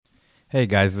Hey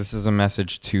guys, this is a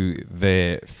message to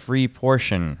the free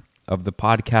portion of the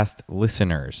podcast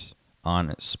listeners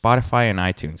on Spotify and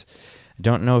iTunes. I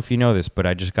don't know if you know this, but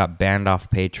I just got banned off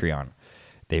Patreon.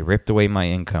 They ripped away my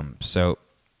income. So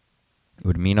it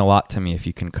would mean a lot to me if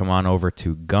you can come on over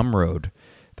to Gumroad.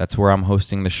 That's where I'm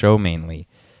hosting the show mainly.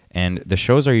 And the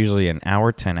shows are usually an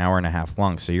hour to an hour and a half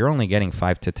long, so you're only getting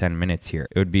 5 to 10 minutes here.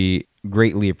 It would be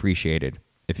greatly appreciated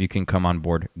if you can come on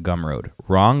board Gumroad.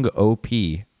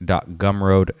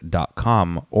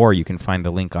 wrongop.gumroad.com, or you can find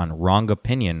the link on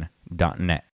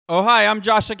wrongopinion.net. Oh, hi, I'm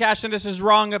Joshua Cash, and this is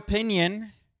Wrong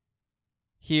Opinion.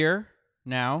 Here,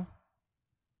 now.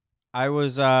 I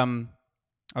was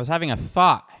having a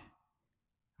thought.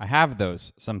 I have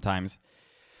those sometimes.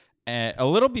 A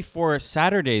little before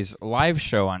Saturday's live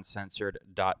show on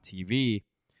censored.tv,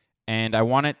 and I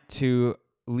wanted to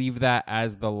leave that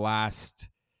as the last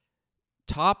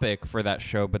topic for that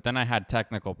show, but then I had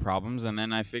technical problems, and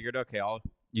then I figured, okay, I'll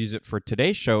use it for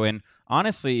today's show. And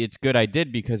honestly, it's good I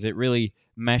did, because it really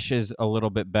meshes a little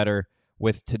bit better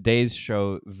with today's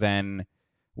show than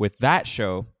with that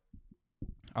show.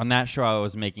 On that show, I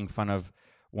was making fun of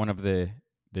one of the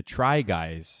Try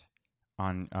Guys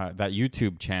on that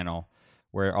YouTube channel,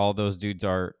 where all those dudes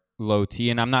are low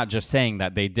T. And I'm not just saying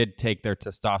that. They did take their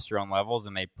testosterone levels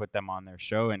and they put them on their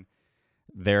show, and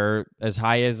they're as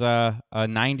high as a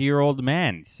 90-year-old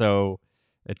man. So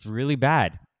it's really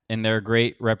bad. And they're a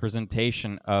great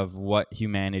representation of what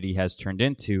humanity has turned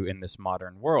into in this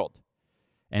modern world.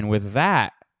 And with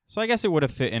that, so I guess it would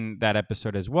have fit in that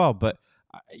episode as well. But,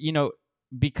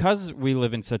 because we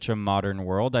live in such a modern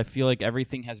world, I feel like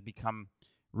everything has become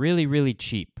really, really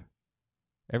cheap.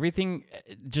 Everything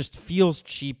just feels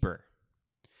cheaper.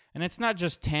 And it's not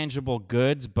just tangible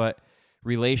goods, but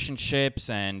relationships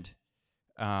and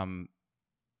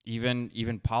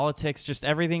even politics. Just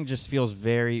everything just feels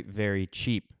very, very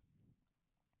cheap.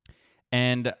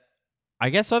 And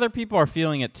I guess other people are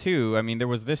feeling it too. I mean, there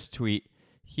was this tweet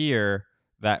here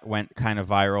that went kind of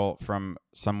viral from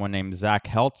someone named Zach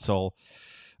Heltzel.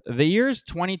 The year's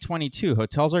 2022.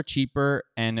 Hotels are cheaper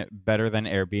and better than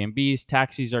Airbnbs.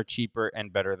 Taxis are cheaper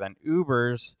and better than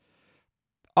Ubers.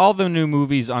 All the new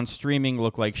movies on streaming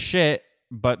look like shit,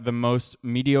 but the most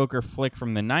mediocre flick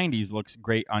from the 90s looks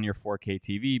great on your 4K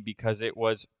TV because it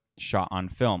was shot on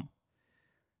film.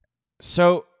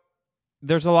 So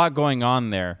there's a lot going on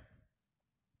there.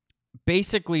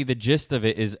 Basically, the gist of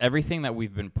it is everything that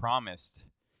we've been promised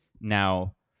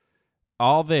now,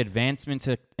 all the advancements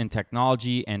in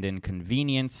technology and in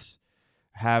convenience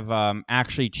have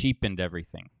actually cheapened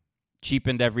everything,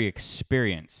 cheapened every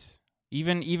experience,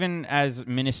 even as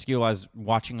minuscule as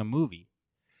watching a movie.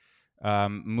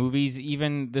 Movies,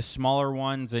 even the smaller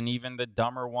ones and even the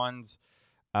dumber ones,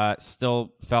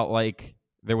 still felt like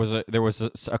there was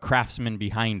a craftsman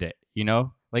behind it.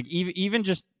 Like even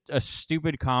just a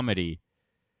stupid comedy,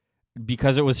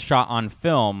 because it was shot on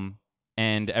film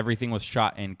and everything was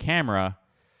shot in camera,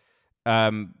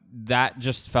 that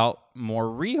just felt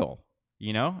more real,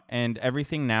 and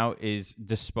everything now is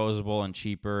disposable and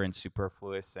cheaper and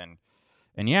superfluous.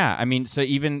 And yeah, I mean, so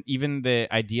even the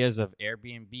ideas of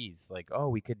Airbnbs, like, oh,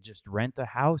 we could just rent a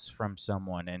house from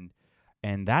someone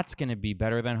and that's going to be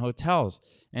better than hotels.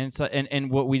 And so,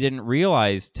 and what we didn't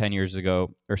realize 10 years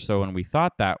ago or so when we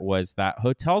thought that was that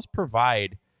hotels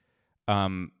provide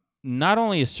not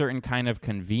only a certain kind of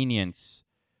convenience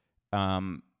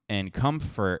and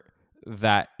comfort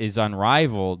that is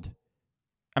unrivaled.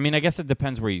 I mean, I guess it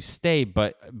depends where you stay,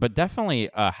 but definitely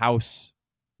a house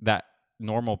that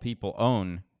normal people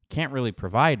own can't really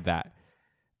provide that.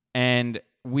 And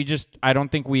I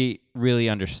don't think we really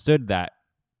understood that.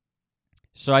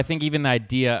 So I think even the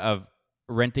idea of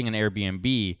renting an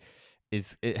Airbnb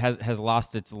has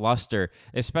lost its luster,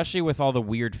 especially with all the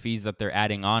weird fees that they're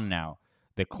adding on now.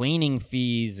 The cleaning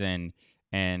fees and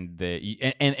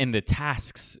the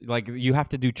tasks, like you have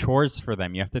to do chores for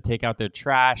them. You have to take out their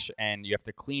trash and you have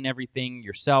to clean everything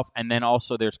yourself. And then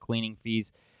also there's cleaning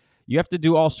fees. You have to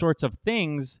do all sorts of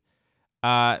things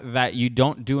that you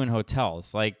don't do in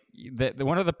hotels. Like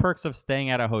one of the perks of staying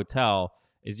at a hotel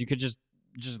is you could just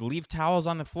leave towels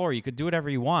on the floor. You could do whatever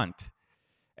you want.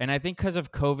 And I think because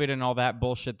of COVID and all that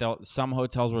bullshit, some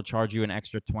hotels will charge you an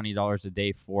extra $20 a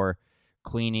day for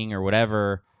cleaning or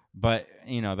whatever. But,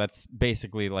 that's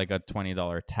basically like a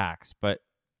 $20 tax. But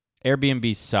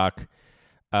Airbnbs suck.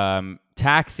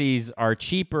 Taxis are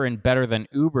cheaper and better than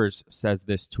Ubers, says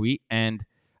this tweet. And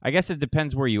I guess it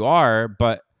depends where you are,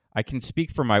 but I can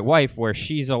speak for my wife, where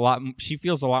she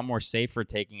feels a lot more safer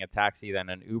taking a taxi than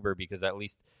an Uber, because at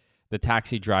least the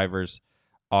taxi drivers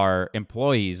are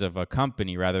employees of a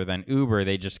company rather than Uber.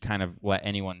 They just kind of let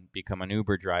anyone become an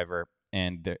Uber driver.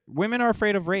 and women are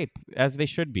afraid of rape, as they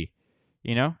should be.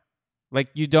 You know, like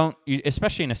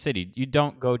especially in a city, you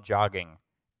don't go jogging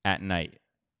at night.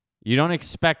 You don't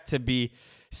expect to be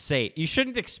safe. You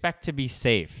shouldn't expect to be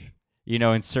safe,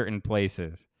 in certain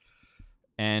places.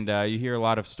 And you hear a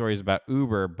lot of stories about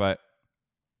Uber, but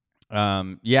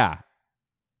yeah,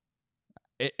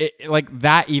 it like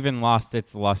that even lost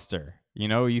its luster.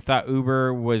 You thought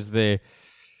Uber was the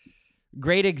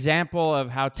great example of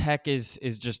how tech is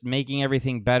just making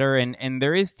everything better, and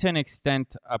there is to an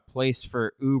extent a place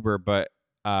for Uber, but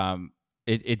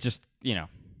it just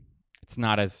it's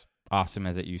not as awesome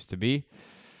as it used to be.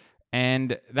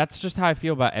 And that's just how I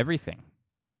feel about everything.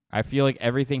 I feel like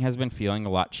everything has been feeling a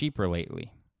lot cheaper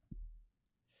lately.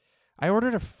 I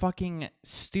ordered a fucking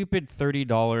stupid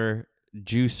 $30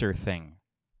 juicer thing.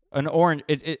 An orange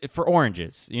for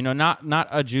oranges, not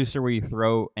a juicer where you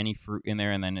throw any fruit in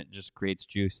there and then it just creates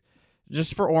juice.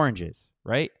 Just for oranges,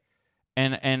 right?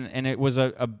 And it was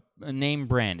a name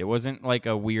brand. It wasn't like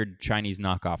a weird Chinese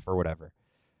knockoff or whatever.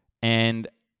 And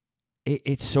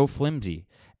it's so flimsy.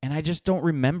 And I just don't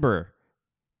remember.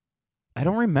 I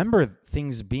don't remember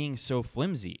things being so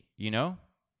flimsy,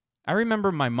 I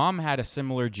remember my mom had a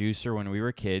similar juicer when we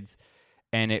were kids,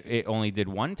 and it only did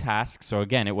one task. So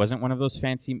again, it wasn't one of those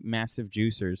fancy, massive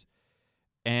juicers.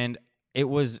 And it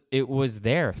was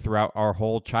there throughout our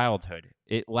whole childhood.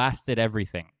 It lasted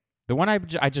everything. The one I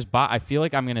just bought, I feel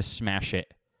like I'm going to smash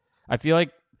it. I feel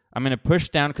like I'm going to push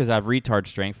down because I have retard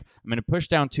strength. I'm going to push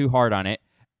down too hard on it,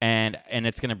 and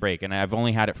it's going to break. And I've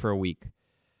only had it for a week.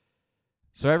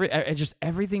 So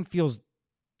everything feels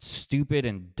stupid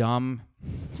and dumb.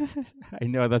 I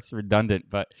know that's redundant,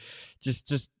 but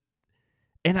just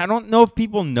and I don't know if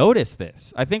people notice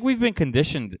this. I think we've been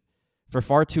conditioned for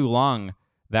far too long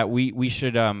that we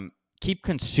should keep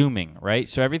consuming, right?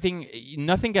 So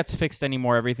nothing gets fixed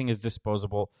anymore. Everything is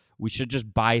disposable. We should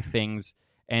just buy things,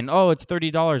 and it's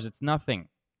 $30. It's nothing.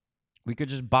 We could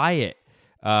just buy it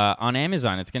on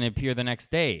Amazon. It's going to appear the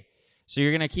next day. So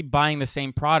you're going to keep buying the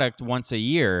same product once a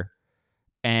year,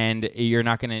 and you're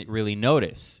not going to really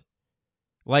notice.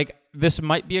 Like, this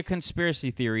might be a conspiracy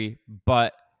theory,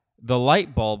 but the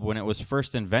light bulb, when it was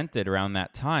first invented around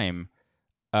that time,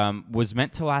 was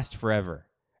meant to last forever.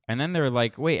 And then they're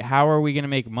like, wait, how are we going to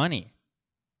make money?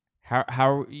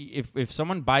 How if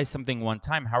someone buys something one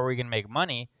time, how are we going to make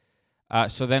money?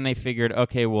 So then they figured,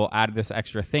 okay, we'll add this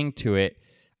extra thing to it.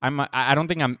 I don't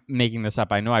think I'm making this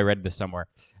up. I know I read this somewhere.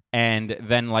 And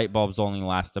then light bulbs only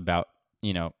last about,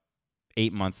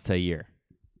 8 months to a year.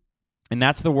 And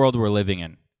that's the world we're living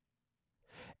in.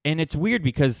 And it's weird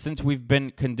because since we've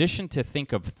been conditioned to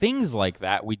think of things like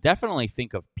that, we definitely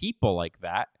think of people like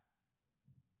that.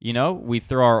 We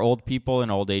throw our old people in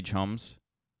old age homes.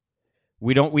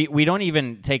 We don't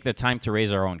even take the time to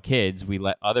raise our own kids. We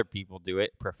let other people do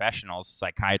it, professionals,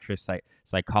 psychiatrists,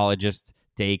 psychologists,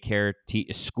 daycare,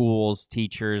 schools,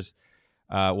 teachers,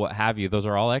 what have you. Those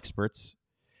are all experts.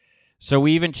 So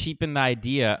we even cheapen the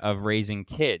idea of raising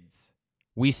kids.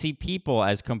 We see people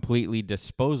as completely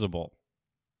disposable.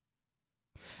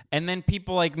 And then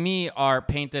people like me are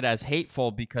painted as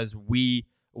hateful because we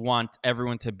want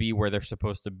everyone to be where they're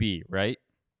supposed to be, right?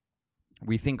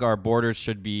 We think our borders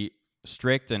should be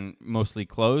strict and mostly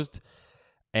closed.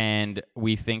 And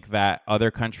we think that other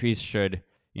countries should,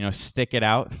 stick it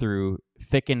out through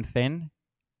thick and thin.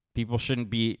 People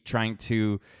shouldn't be trying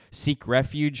to seek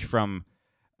refuge from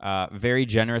very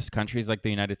generous countries like the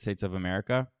United States of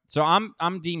America. So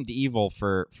I'm deemed evil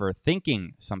for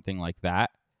thinking something like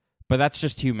that. But that's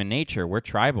just human nature. We're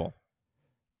tribal.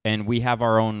 And we have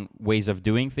our own ways of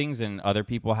doing things, and other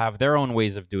people have their own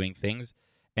ways of doing things,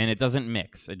 and it doesn't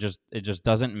mix. It just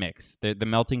doesn't mix. The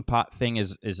melting pot thing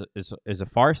is a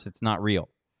farce. It's not real.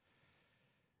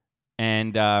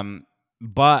 And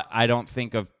but I don't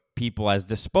think of people as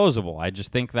disposable. I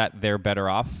just think that they're better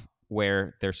off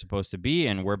where they're supposed to be,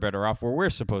 and we're better off where we're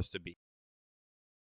supposed to be.